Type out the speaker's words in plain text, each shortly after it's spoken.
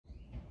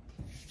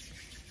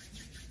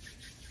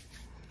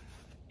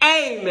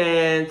Hey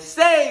man,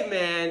 say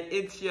man,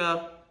 it's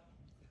your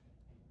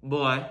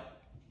boy,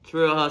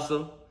 Trill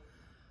Hussle,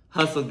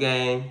 Hussle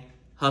Gang,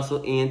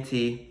 Hussle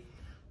ENT,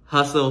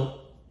 Hussle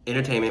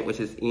Entertainment, which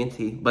is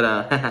ENT, but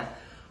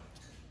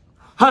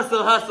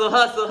hustle, hustle,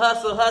 hustle,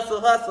 hustle, hustle,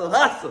 hustle,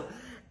 hustle.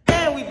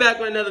 And we back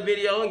with another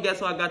video, and guess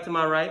who I got to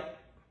my right?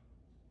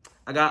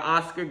 I got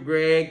Oscar,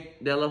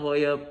 Greg, De La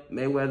Hoya,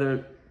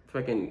 Mayweather,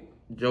 freaking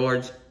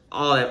George,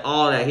 all that.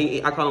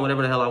 I call him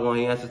whatever the hell I want.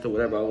 He answers to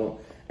whatever I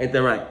want. Ain't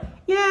that right?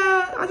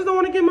 Yeah, I just don't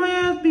want to get my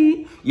ass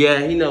beat. Yeah,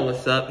 he know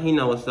what's up. He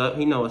know what's up.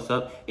 He know what's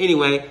up.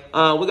 Anyway, we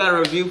got a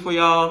review for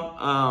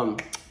y'all.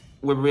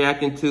 We're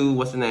reacting to,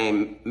 what's the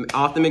name?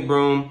 Austin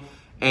McBroom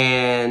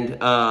and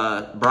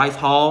Bryce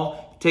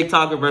Hall,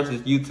 TikToker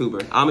versus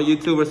YouTuber. I'm a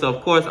YouTuber, so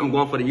of course I'm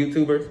going for the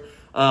YouTubers.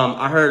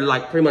 I heard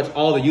like pretty much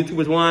all the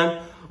YouTubers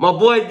won. My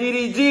boy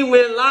DDG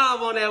went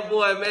live on that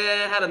boy,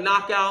 man. Had a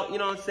knockout, you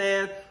know what I'm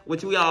saying?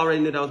 Which we already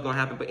knew that was going to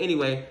happen. But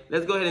anyway,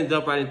 let's go ahead and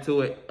jump right into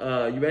it.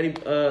 You ready,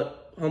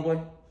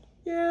 homeboy?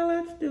 Yeah,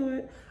 let's do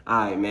it.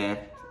 All right, man.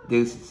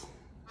 Deuces.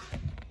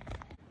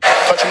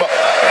 Touch him up.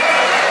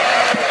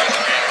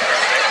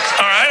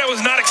 All right, I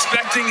was not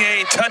expecting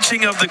a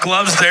touching of the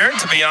gloves there,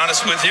 to be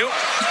honest with you.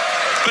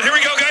 But here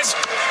we go, guys.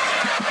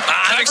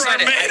 I'm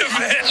excited. Our main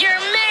event. Your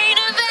main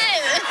event.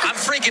 I'm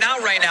freaking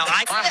out right now.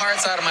 My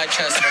heart's out of my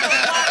chest right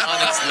now,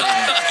 honestly.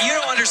 You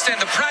don't understand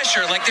the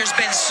pressure. Like, there's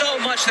been so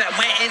much that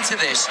went into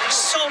this.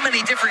 So many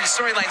different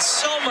storylines.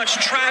 So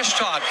much trash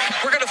talk.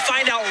 We're going to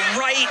find out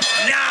right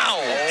now.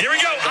 Here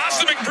we go.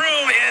 Austin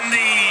McBroom in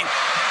the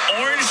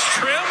orange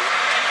trim.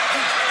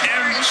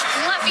 Orange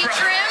fluffy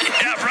trim.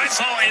 Yeah,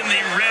 Bryce Hall in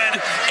the red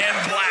and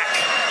black.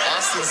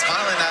 Austin's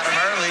smiling at him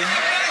early.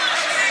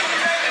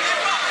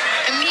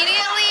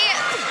 Immediately,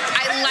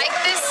 I like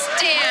this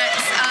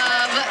stance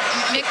of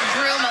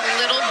McBroom a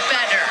little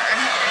better.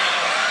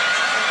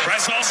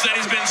 Bryce Hall said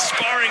he's been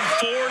sparring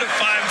 4 to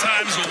 5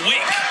 times a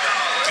week.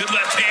 Good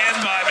left hand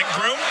by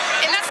McBroom.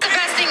 And that's the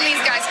best thing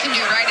these guys can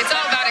do, right? It's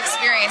all about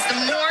experience.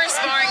 The more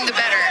sparring, the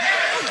better.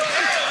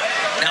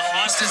 Now,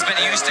 Austin's been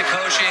used to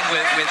coaching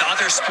with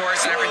other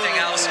sports and everything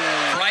else.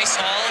 Bryce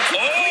Hall.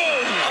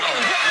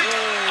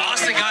 Oh!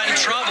 Austin got in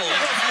trouble.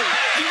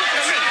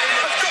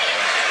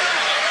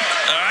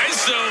 All right,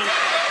 so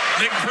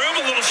McBroom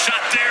a little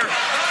shot there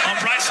on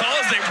Bryce Hall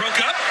as they broke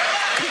up.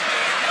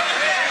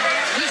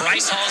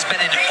 Bryce Hall's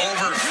been in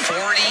over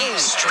 40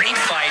 street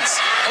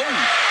fights. Oh!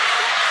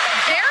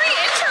 Very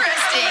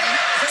interesting.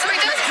 So he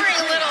does bring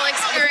a little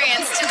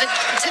experience to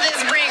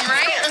this ring,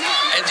 right?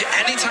 And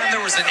anytime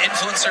there was an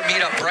influencer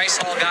meetup, Bryce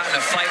Hall got in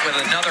a fight with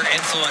another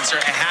influencer.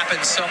 It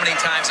happened so many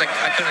times, I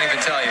couldn't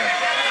even tell you.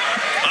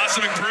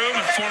 Austin McBroom,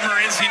 a former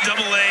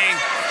NCAA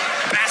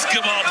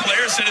basketball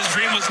player, said his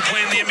dream was to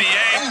play in the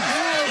NBA. Ooh,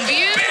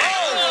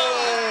 beautiful.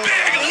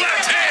 Big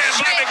left hand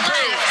by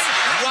McBroom.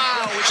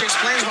 Wow, which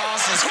explains why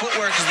Austin's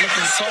footwork is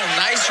looking so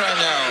nice right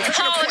now.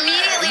 Paul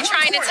immediately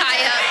trying to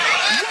tie up.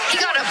 He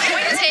got a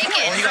point taken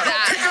for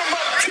that.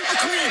 Keep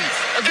it clean.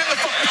 Again, the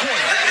fucking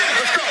point.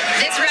 Let's go.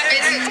 This ref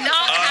is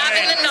not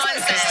having the His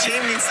nonsense.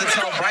 team needs to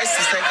tell Bryce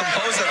to stay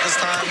composed at this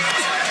time.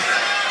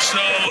 So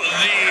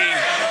the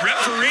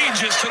referee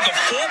just took a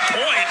full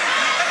point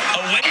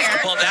away.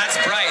 Well, that's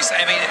Bryce.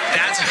 I mean,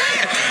 that's...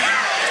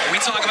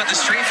 We talk about the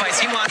street fights.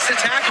 He wants to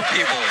tackle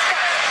people.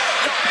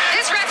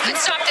 This ref could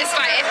stop this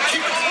fight.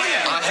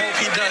 I hope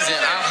he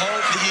doesn't. I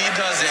hope he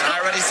doesn't.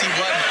 I already see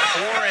blood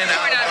pouring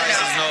out of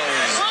Bryce's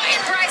nose.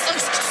 And Bryce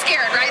looks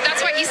scared, right?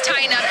 That's why he's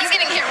tying up. He's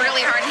getting hit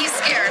really hard. He's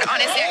scared on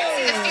his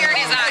neck. The fear in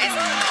his eyes.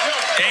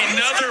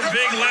 Another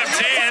big left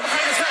hand.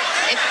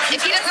 If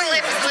he doesn't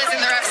listen,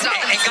 the ref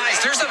stops. And guys,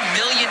 there's $1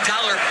 million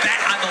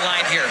bet on the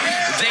line here.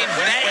 They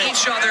bet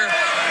each other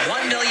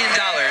 $1 million.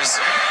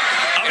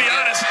 I'll be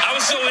honest, I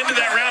was so into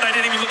that round, I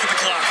didn't even look at the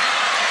clock.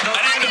 No,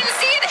 I didn't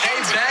see it. they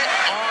bet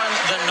on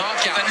the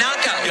knockout. The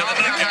knockout. Yeah,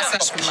 the knockout.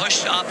 That's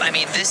pushed up. I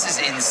mean, this is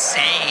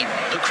insane.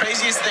 The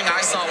craziest thing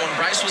I saw when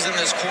Bryce was in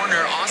this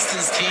corner,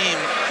 Austin's team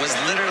was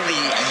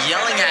literally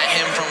yelling at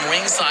him from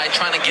ringside,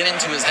 trying to get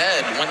into his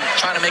head,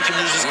 trying to make him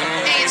lose his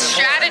composure. Hey, it's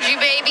strategy,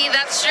 baby.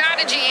 That's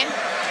strategy.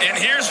 And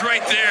here's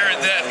right there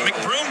that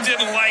McBroom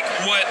didn't like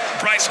what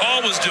Bryce Hall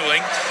was doing,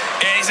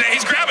 and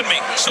he's grabbing me.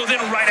 So then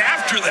right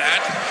after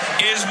that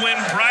is when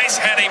Bryce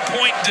had a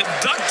point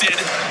deducted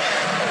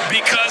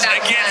because,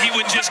 again, he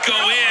would just go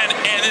in,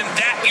 and then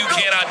that you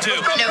cannot do.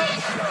 Nope.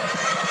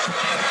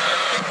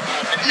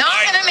 Not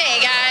gonna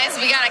make, guys.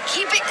 We gotta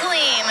keep it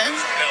clean.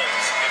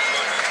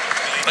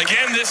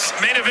 Again, this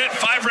main event,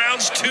 5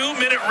 rounds,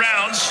 2-minute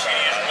rounds.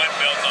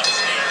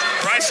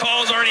 Bryce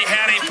Hall's already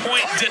had a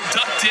point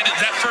deducted.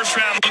 That first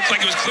round looked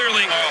like it was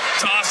clearly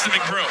to Austin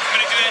McBroom.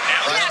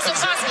 Yeah, so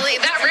possibly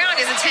that round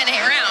is a 10-8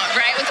 round,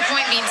 right? With the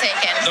point being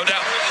taken. No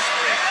doubt.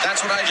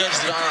 That's what I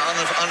judged it on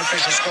the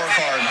unofficial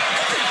scorecard.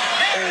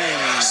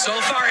 Oh. So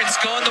far, it's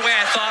going the way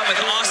I thought with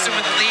Austin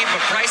with the lead,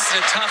 but Bryce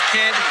is a tough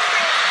kid.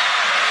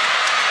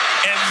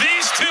 And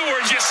these two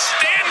are just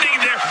standing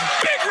there.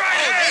 Big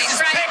right hand.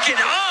 He's picking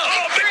up.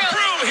 Oh,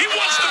 McBroom, he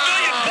wants the $1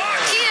 million.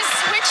 He is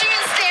switching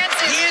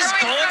stances. He is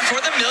going for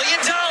the $1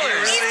 million.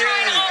 He's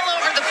throwing all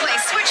over the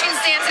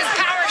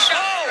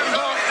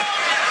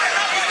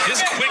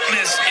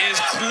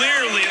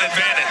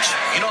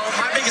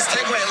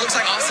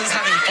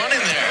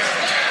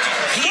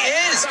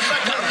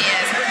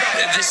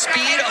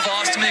speed of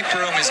Austin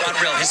McBroom is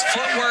unreal. His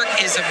footwork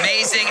is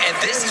amazing, and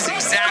this is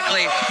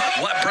exactly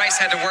what Bryce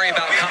had to worry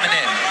about coming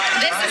in.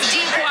 This is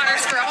deep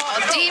waters for Hall.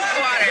 Deep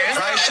waters.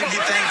 Bryce should be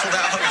thankful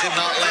that hook did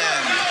not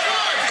land.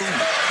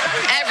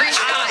 Every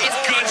shot is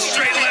Good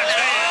straight left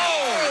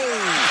hand.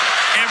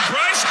 And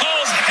Bryce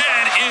Hall's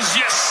head is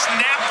just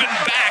snapping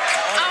back.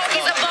 Oh,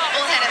 he's a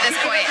bobblehead at this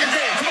point.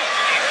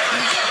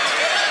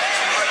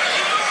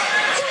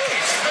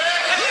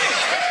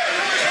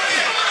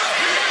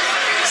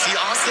 See,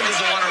 Austin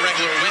doesn't want a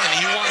regular win.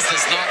 He wants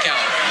this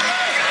knockout.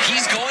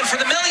 He's going for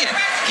the million.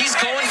 He's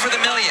going for the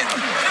million.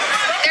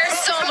 There's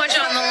so much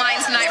on the line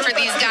tonight for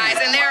these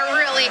guys, and they're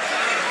really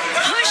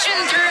pushing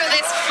through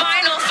this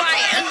final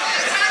fight.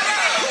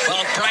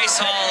 Well, Bryce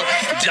Hall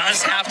does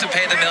have to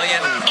pay the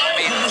million. I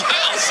mean,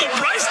 Wow, so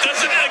Bryce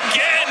does it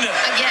again.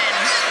 Again.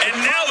 And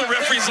now the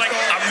referee's like,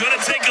 I'm going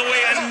to take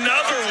away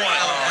another one.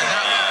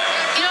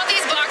 You know,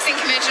 these boxing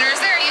commissioners,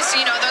 they're used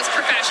to, you know, those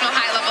professional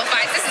high-level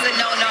fights. This is a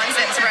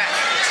no-nonsense ref.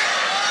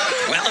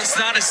 well, it's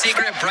not a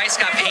secret. Bryce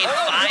got paid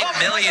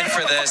 $5 million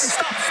for this.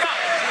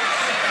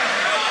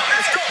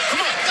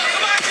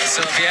 So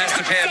if he has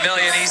to pay $1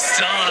 million, he's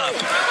still up.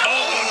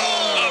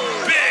 Oh,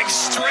 a big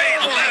straight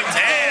left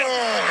hand.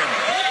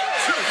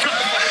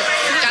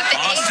 Got the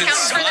Austin 8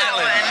 count for that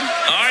smiling. one.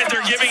 All right,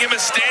 they're giving him a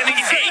standing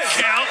 8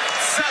 count.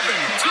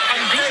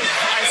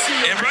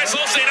 And Bryce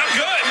Hall saying, I'm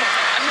good.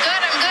 I'm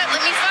good.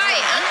 Let me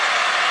fight.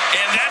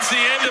 And that's the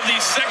end of the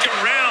second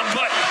round.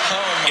 But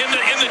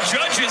in the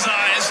judges'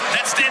 eyes,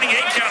 that standing 8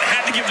 count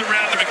had to give the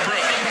round to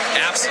McBroom.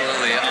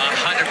 Absolutely,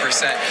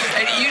 100%.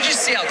 And you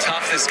just see how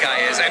tough this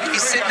guy is. I mean,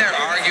 he's sitting there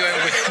arguing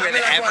with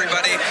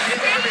everybody.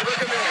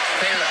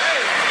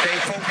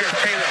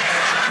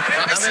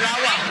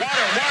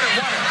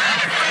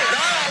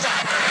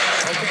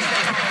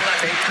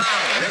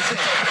 Listen,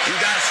 you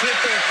got to slip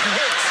those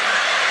hooks.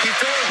 He's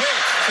throwing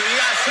hooks, so you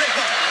got to slip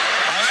them.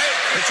 All right?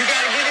 But you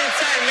got to get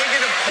inside and make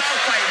it a dog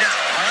fight now.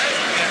 All right?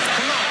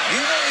 Come on.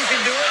 You know you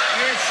can do it.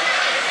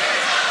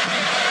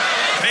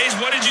 Paige,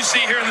 what did you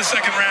see here in the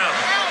second round?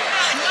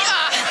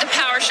 The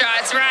power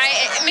shots,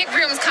 right?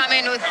 McBroom's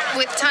coming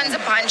with tons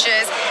of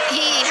punches.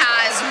 He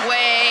has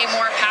way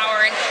more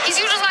power, and he's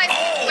utilizing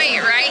his weight,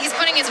 right? He's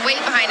putting his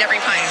weight behind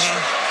every punch.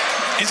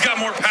 He's got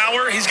more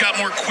power. He's got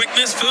more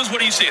quickness. Phils,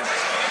 what do you see?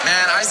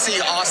 Man, I see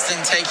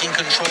Austin taking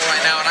control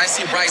right now, and I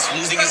see Bryce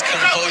losing his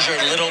composure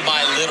little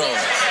by little.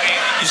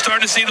 You're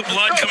starting to see the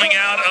blood coming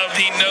out of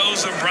the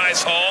nose of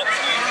Bryce Hall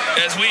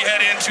as we head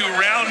into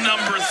round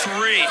number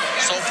 3.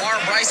 So far,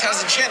 Bryce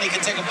has a chin. He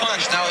can take a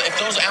punch. Now, if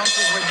those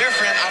ounces were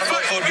different, I don't know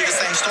if it would be the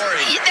same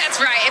story. Yeah,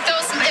 that's right. If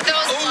those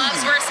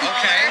gloves were smaller.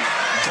 Okay.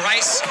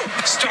 Bryce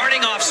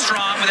starting off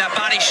strong with that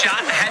body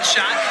shot, a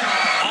headshot.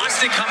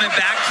 Austin coming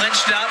back,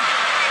 clinched up.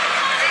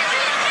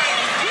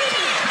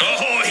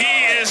 Oh,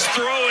 he is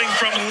throwing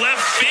from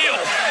left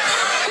field.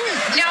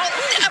 Now,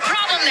 a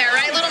problem there,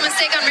 right? Little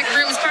mistake on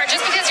McBroom's part.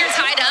 Just because you're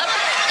tied up,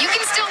 you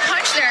can still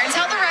punch there.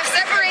 Until the ref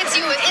separates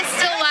you, it's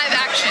still live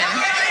action.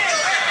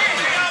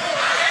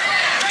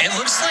 It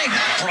looks like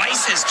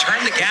Bryce has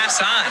turned the gas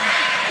on.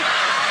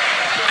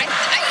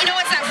 You know,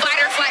 it's that fight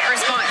or flight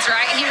response,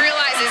 right? He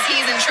realizes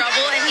he's in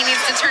trouble and he needs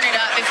to turn it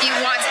up if he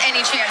wants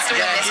any chance to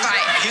win this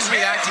fight. He's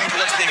reacting to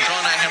what's being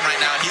thrown at him right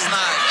now. He's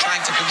not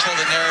trying to control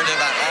the narrative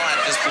at all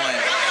at this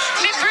point.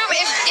 McBroom,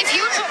 if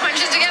he would put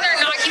punches together and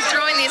not keep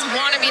throwing these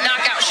wannabe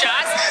knockout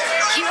shots,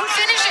 he would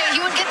finish it.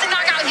 He would get the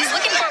knockout he's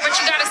looking for, but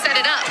you got to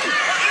set it up.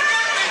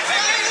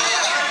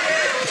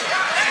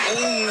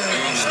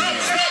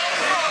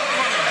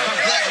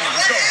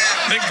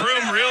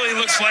 McBroom really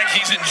looks like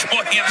he's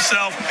enjoying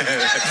himself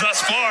thus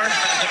far.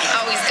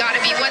 Oh, he's got to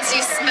be. Once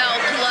you smell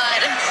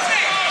blood,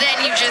 then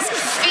you just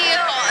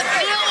feel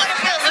what it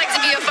feels like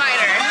to be a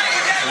fighter.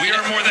 We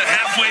are more than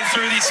halfway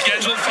through the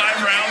scheduled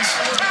 5 rounds.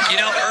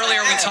 You know, earlier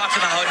we talked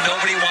about how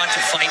nobody wanted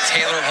to fight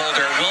Taylor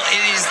Holder. Well,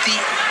 it is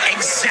the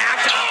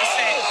exact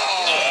opposite.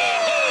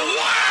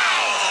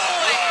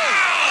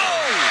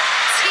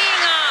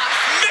 Teeing off.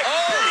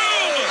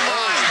 McBroom!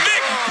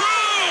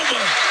 McBroom!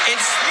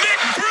 It's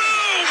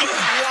McBroom!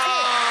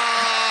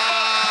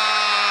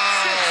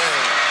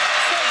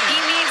 He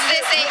needs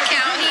this 8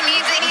 count. He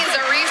needs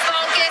to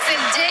refocus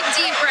and dig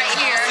deep right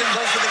here.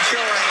 Go for the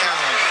kill right now.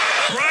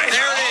 Bryce.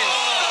 there it is.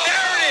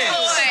 There it is.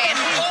 Boy.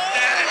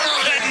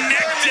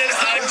 Connected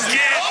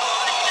again.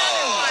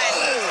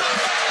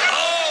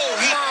 Oh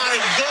my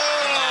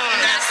God!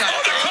 That's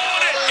Oh, they're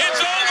calling it.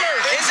 It's over.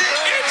 Is it?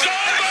 It's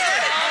over.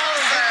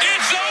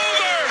 It's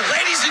over.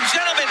 Ladies and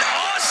gentlemen,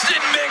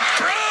 Austin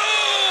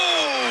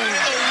McBroom.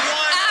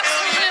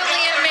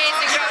 Absolutely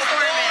amazing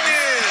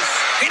performance.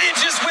 He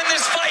didn't just win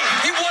this fight.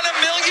 He won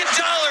 $1 million,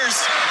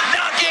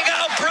 knocking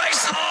out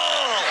Bryce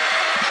Hall.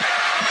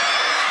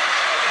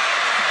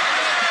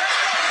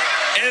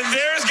 And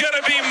there's going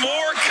to be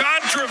more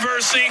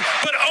controversy,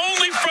 but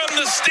only from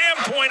the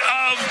standpoint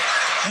of,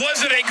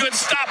 was it a good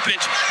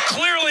stoppage?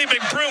 Clearly,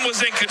 McBroom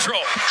was in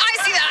control. I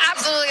see that.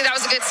 Absolutely, that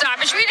was a good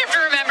stoppage. We have to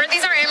remember,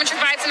 these are amateur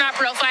fights and not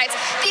pro fights.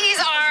 These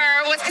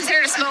are what's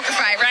considered a smoker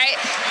fight, right?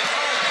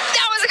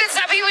 That was a good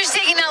stoppage. He was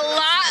taking a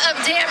lot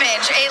of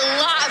damage. A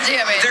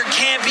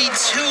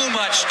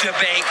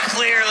fight.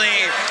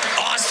 Clearly,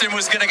 Austin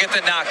was going to get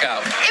the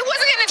knockout. It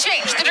wasn't going to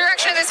change. The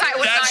direction of this fight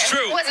was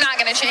not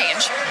going to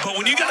change. But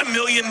when you got $1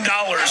 million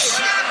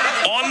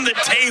on the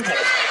table,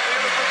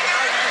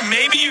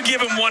 maybe you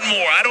give him one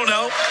more. I don't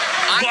know.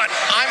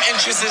 I'm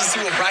interested to see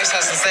what Bryce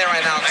has to say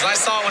right now, because I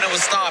saw when it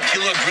was stopped, he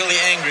looked really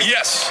angry.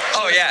 Yes.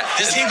 Oh, yeah.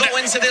 Does he go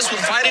into this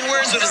with fighting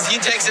words, or does he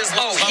take this?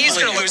 Oh, he's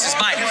going to lose his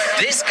mind.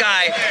 This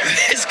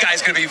guy's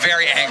going to be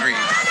very angry.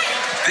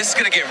 This is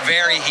going to get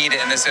very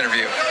heated in this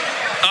interview.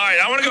 All right,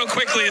 I want to go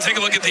quickly and take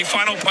a look at the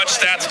final punch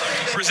stats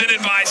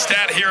presented by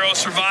Stat Hero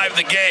Survive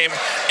the Game.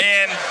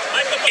 And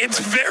it's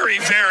very,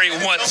 very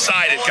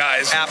one-sided,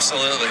 guys.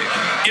 Absolutely.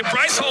 If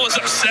Bryce Hall is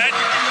upset,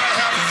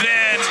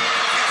 then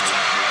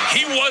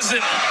he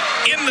wasn't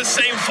in the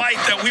same fight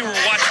that we were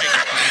watching.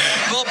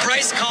 Well,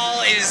 Bryce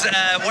Hall is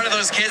one of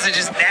those kids that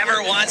just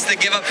never wants to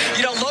give up.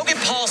 You know, Logan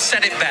Paul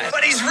said it best,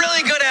 but he's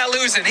really good at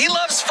losing. He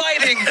loves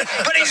fighting,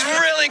 but he's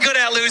really good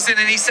at losing,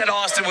 and he said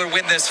Austin would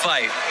win this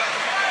fight.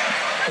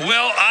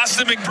 Well,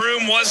 Austin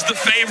McBroom was the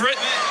favorite,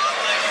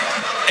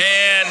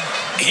 and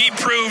he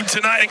proved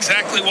tonight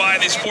exactly why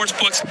the sports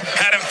books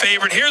had him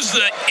favored. Here's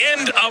the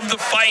end of the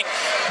fight.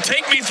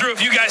 Take me through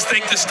if you guys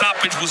think the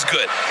stoppage was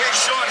good. Hey,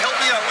 Sean, help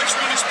me out. Which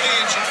one is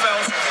Paige and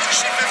Fouls? Did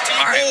she 15?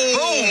 All right,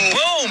 boom,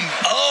 boom.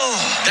 Oh,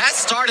 that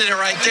started it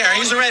right there.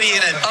 He's already in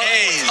a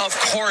daze. Of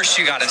course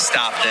you got to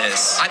stop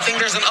this. I think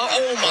there's an,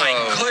 oh my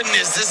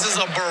goodness, this is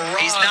a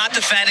barrage. He's not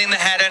defending the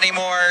head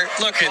anymore.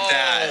 Look at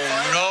that.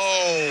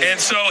 Oh, no. And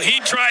so he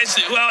tries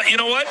to, well, you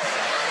know what?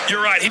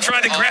 You're right. He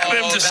tried to grab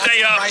him to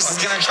stay up. Bryce is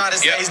going to try to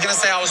say, he's going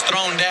to say I was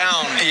thrown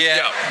down.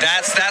 Yeah.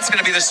 That's going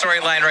to be the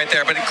storyline right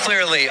there. But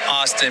clearly,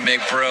 Austin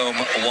McBroom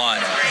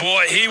won.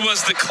 Boy, he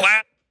was the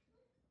class.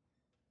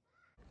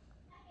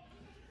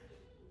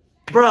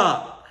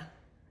 Bruh,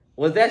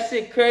 was that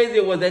shit crazy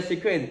or was that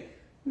shit crazy?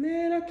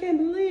 Man, I can't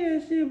believe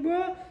that shit,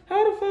 bruh.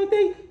 How the fuck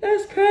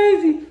that's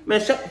crazy.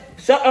 Man,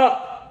 shut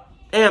up.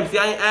 Damn, see,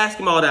 I ain't ask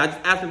him all that. I just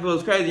asked him if it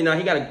was crazy. Now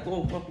he gotta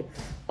go fucking,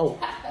 oh,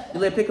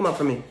 you let pick him up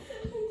for me.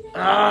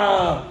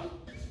 Ah.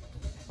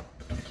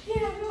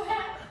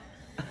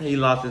 He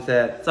lost his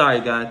head.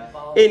 Sorry, guys.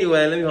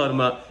 Anyway, let me hold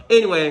him up.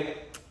 Anyway,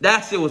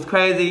 that shit was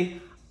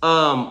crazy.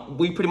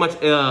 We pretty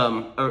much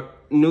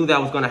knew that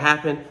was gonna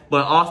happen,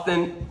 but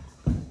Austin,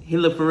 he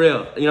looked for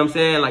real. You know what I'm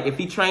saying? Like, if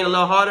he trained a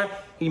little harder,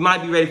 he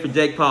might be ready for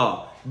Jake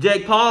Paul.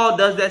 Jake Paul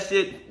does that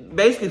shit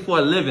basically for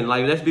a living.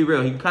 Like, let's be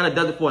real. He kind of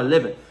does it for a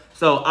living.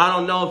 So I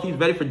don't know if he's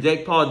ready for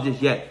Jake Paul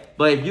just yet.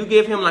 But if you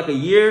give him like a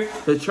year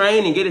to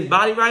train and get his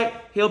body right,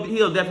 he'll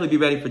definitely be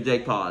ready for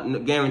Jake Paul,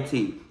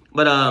 guaranteed.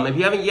 But if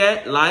you haven't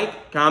yet,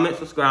 like, comment,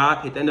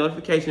 subscribe, hit that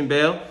notification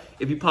bell.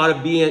 If you're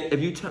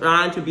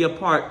trying to be a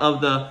part of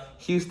the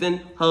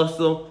Houston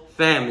Hussle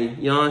family,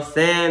 you know what I'm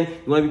saying?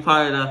 You want to be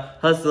part of the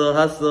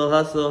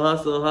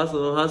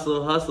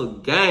hustle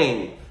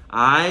gang.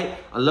 Alright?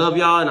 I love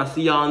y'all, and I'll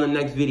see y'all in the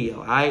next video.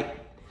 Alright?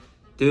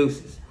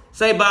 Deuces.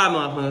 Say bye,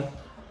 motherfucker.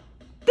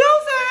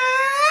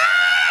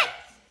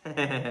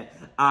 Deuces!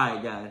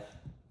 Alright, guys.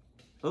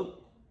 Oh.